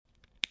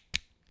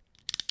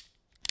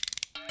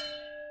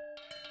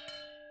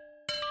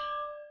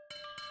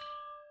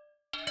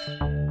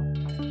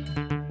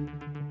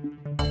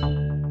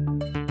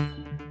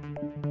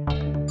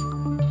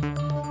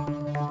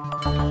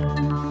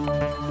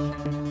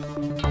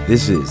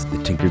This is the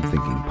Tinkered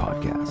Thinking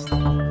Podcast.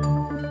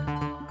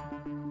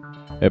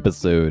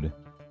 Episode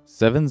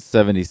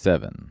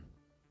 777,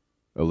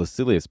 A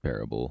Lucilius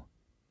Parable,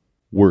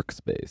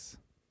 Workspace.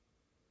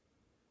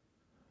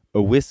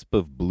 A wisp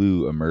of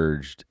blue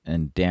emerged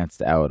and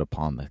danced out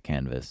upon the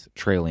canvas,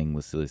 trailing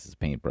Lucilius's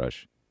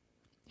paintbrush.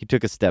 He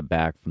took a step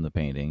back from the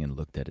painting and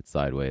looked at it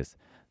sideways.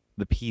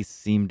 The piece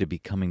seemed to be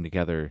coming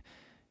together.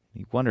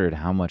 He wondered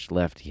how much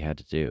left he had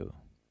to do.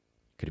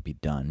 Could it be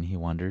done, he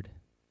wondered.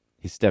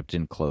 He stepped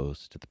in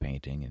close to the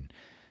painting and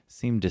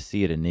seemed to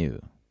see it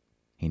anew.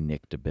 He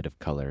nicked a bit of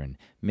color and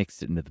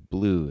mixed it into the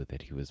blue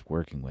that he was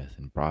working with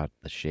and brought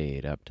the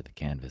shade up to the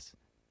canvas.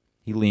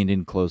 He leaned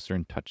in closer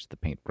and touched the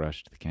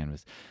paintbrush to the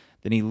canvas.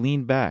 Then he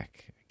leaned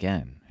back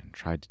again and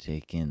tried to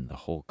take in the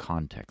whole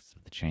context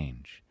of the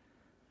change.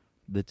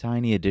 The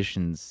tiny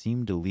additions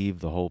seemed to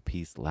leave the whole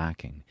piece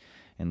lacking,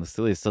 and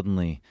Lucilius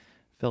suddenly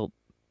felt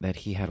that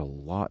he had a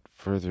lot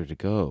further to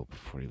go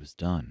before he was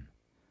done.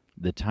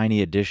 The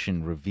tiny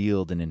addition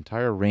revealed an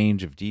entire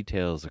range of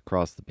details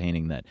across the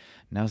painting that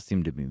now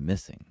seemed to be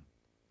missing.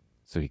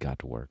 So he got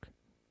to work.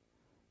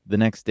 The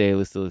next day,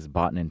 Lucilius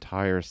bought an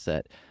entire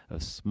set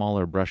of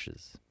smaller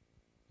brushes.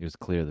 It was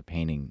clear the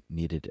painting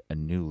needed a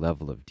new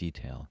level of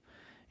detail,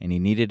 and he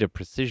needed a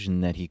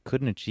precision that he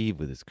couldn't achieve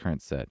with his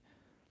current set.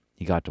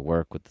 He got to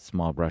work with the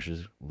small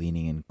brushes,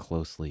 leaning in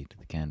closely to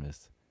the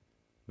canvas.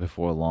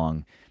 Before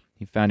long,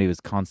 he found he was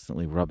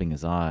constantly rubbing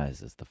his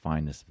eyes as the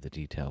fineness of the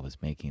detail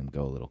was making him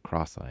go a little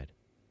cross-eyed.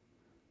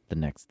 The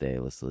next day,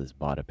 Lucilius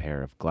bought a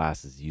pair of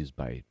glasses used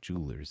by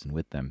jewelers, and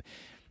with them,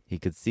 he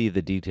could see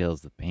the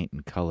details of paint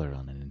and color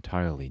on an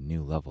entirely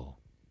new level.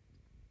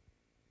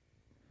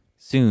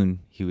 Soon,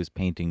 he was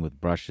painting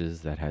with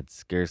brushes that had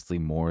scarcely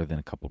more than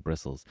a couple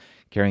bristles,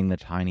 carrying the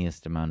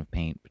tiniest amount of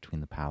paint between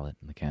the palette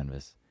and the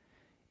canvas.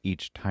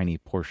 Each tiny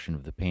portion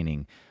of the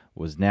painting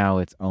was now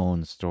its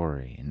own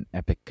story, an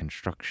epic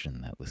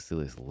construction that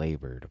Lucilius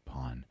labored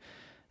upon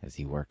as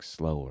he worked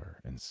slower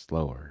and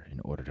slower in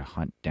order to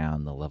hunt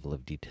down the level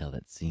of detail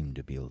that seemed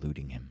to be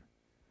eluding him.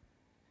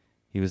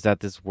 He was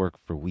at this work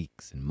for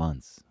weeks and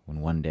months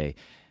when one day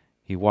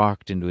he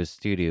walked into his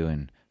studio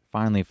and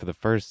finally, for the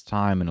first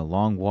time in a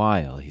long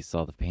while, he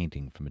saw the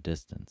painting from a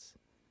distance.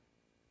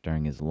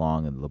 During his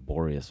long and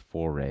laborious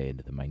foray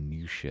into the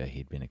minutiae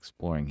he'd been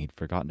exploring, he'd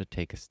forgotten to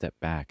take a step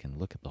back and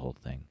look at the whole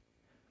thing.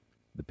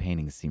 The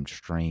painting seemed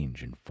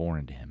strange and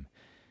foreign to him.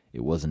 It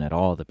wasn't at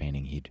all the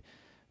painting he'd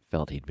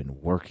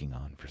been working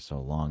on for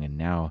so long, and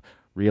now,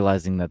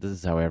 realizing that this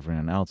is how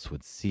everyone else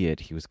would see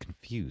it, he was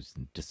confused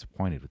and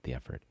disappointed with the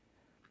effort.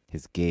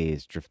 His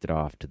gaze drifted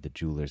off to the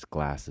jeweler's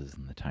glasses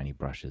and the tiny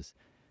brushes.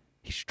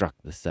 He struck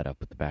the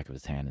setup with the back of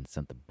his hand and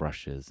sent the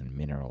brushes and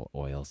mineral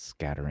oil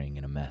scattering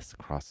in a mess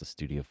across the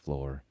studio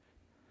floor.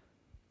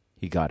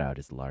 He got out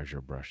his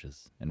larger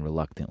brushes and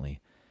reluctantly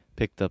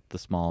picked up the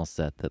small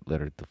set that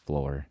littered the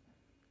floor.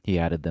 He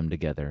added them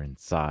together and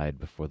sighed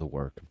before the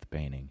work of the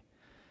painting.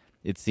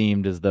 It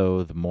seemed as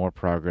though the more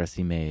progress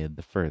he made,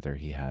 the further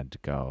he had to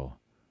go.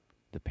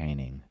 The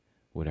painting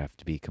would have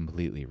to be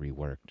completely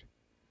reworked.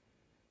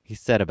 He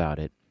set about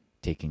it,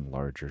 taking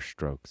larger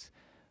strokes,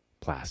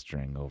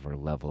 plastering over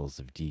levels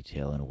of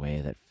detail in a way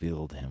that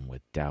filled him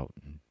with doubt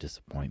and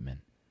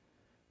disappointment.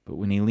 But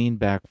when he leaned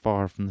back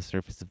far from the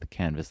surface of the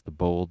canvas, the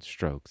bold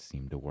strokes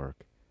seemed to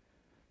work.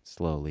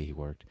 Slowly he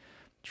worked,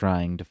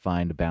 trying to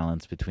find a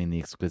balance between the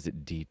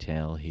exquisite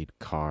detail he'd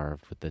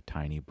carved with the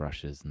tiny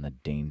brushes and the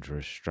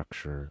dangerous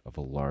structure of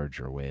a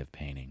larger way of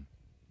painting.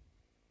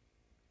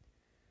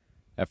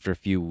 After a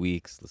few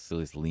weeks,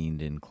 Lucilius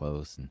leaned in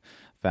close and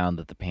found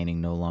that the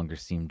painting no longer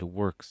seemed to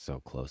work so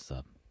close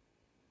up.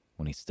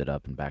 When he stood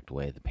up and backed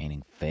away, the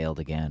painting failed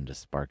again to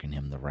spark in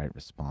him the right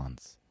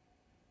response.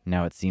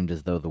 Now it seemed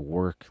as though the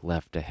work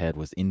left ahead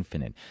was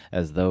infinite,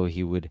 as though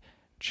he would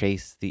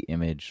chase the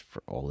image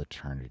for all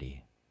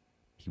eternity.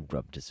 He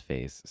rubbed his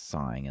face,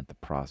 sighing at the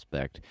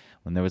prospect,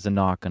 when there was a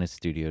knock on his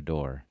studio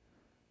door.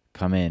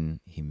 "Come in,"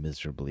 he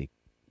miserably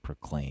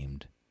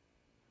proclaimed.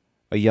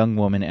 A young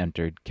woman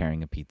entered,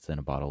 carrying a pizza and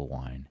a bottle of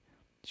wine.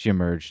 She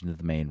emerged into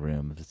the main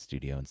room of the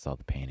studio and saw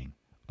the painting.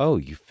 "Oh,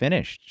 you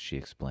finished," she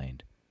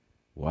explained.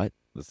 "What?"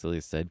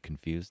 Lucilius said,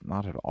 confused.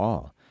 "Not at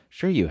all."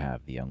 "Sure you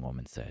have," the young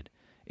woman said.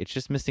 "It's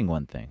just missing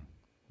one thing."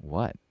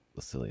 "What?"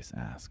 Lucilius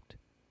asked.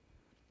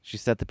 She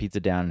set the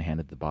pizza down and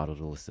handed the bottle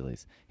to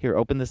Lucilius. "Here,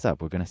 open this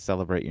up. We're going to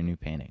celebrate your new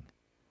painting."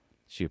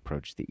 She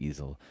approached the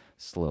easel,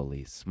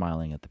 slowly,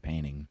 smiling at the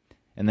painting,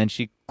 and then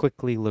she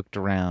quickly looked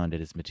around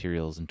at his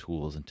materials and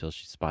tools until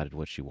she spotted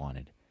what she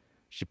wanted.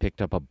 She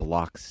picked up a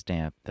block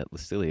stamp that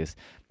Lucilius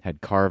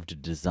had carved a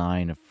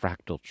design of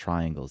fractal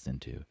triangles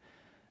into.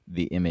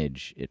 The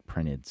image it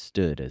printed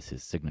stood as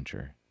his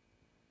signature.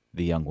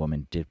 The young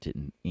woman dipped it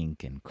in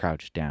ink and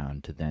crouched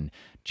down to then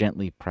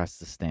gently press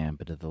the stamp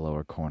into the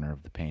lower corner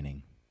of the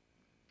painting.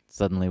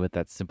 Suddenly, with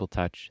that simple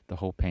touch, the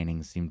whole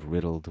painting seemed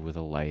riddled with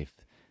a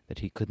life that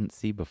he couldn't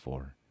see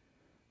before.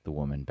 The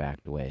woman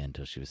backed away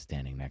until she was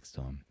standing next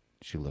to him.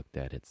 She looked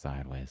at it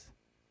sideways.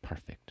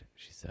 "Perfect,"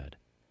 she said.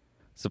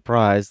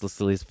 Surprised,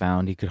 Lucilius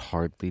found he could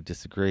hardly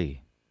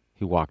disagree.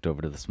 He walked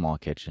over to the small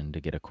kitchen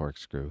to get a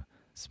corkscrew,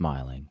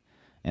 smiling,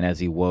 and as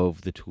he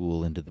wove the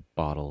tool into the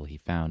bottle, he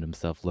found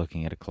himself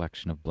looking at a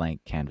collection of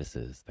blank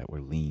canvases that were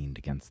leaned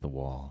against the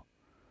wall.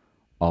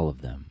 All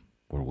of them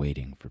were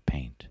waiting for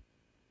paint.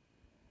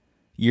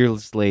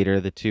 Years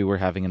later, the two were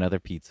having another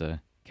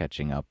pizza,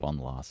 catching up on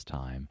lost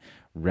time,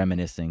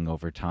 reminiscing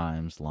over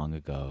times long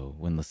ago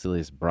when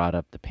Lucilius brought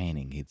up the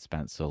painting he'd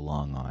spent so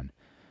long on.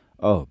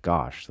 "Oh,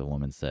 gosh," the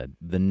woman said,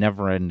 "the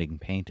never-ending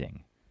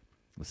painting."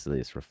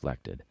 Lucilius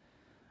reflected.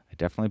 "I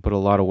definitely put a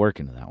lot of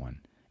work into that one."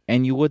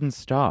 "And you wouldn't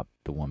stop,"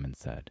 the woman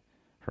said,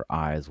 her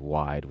eyes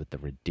wide with the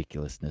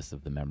ridiculousness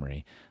of the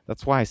memory.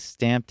 "That's why I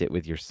stamped it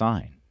with your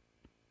sign."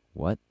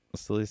 "What?"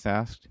 Lucilius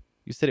asked.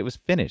 "You said it was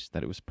finished,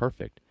 that it was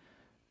perfect."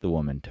 The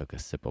woman took a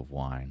sip of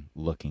wine,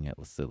 looking at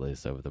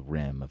Lucilius over the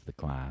rim of the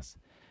glass.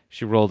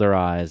 She rolled her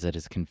eyes at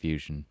his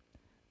confusion.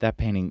 "That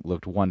painting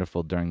looked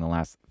wonderful during the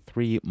last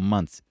 3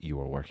 months you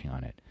were working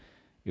on it.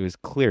 It was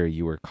clear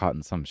you were caught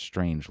in some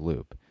strange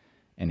loop.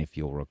 And if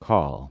you'll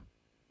recall,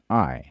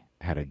 I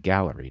had a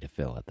gallery to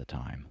fill at the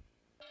time."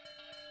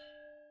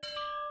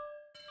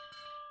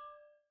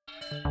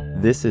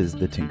 This is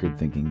the Tinkered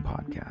Thinking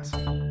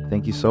Podcast.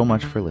 Thank you so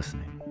much for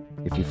listening.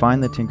 If you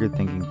find the Tinkered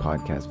Thinking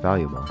Podcast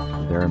valuable,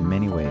 there are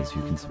many ways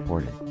you can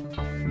support it.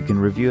 You can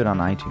review it on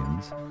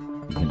iTunes,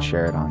 you can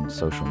share it on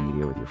social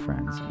media with your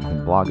friends, you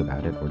can blog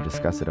about it or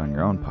discuss it on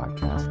your own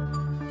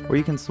podcast, or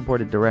you can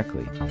support it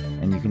directly,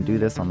 and you can do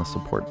this on the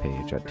support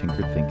page at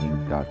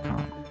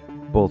tinkeredthinking.com.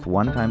 Both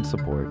one-time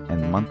support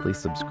and monthly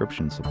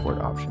subscription support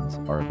options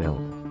are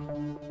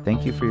available.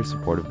 Thank you for your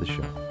support of the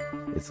show.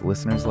 It's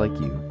listeners like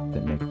you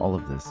that make all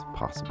of this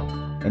possible.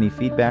 Any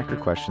feedback or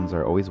questions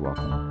are always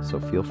welcome, so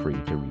feel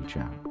free to reach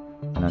out.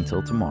 And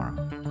until tomorrow,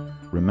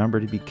 remember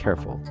to be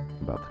careful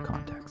about the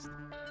context.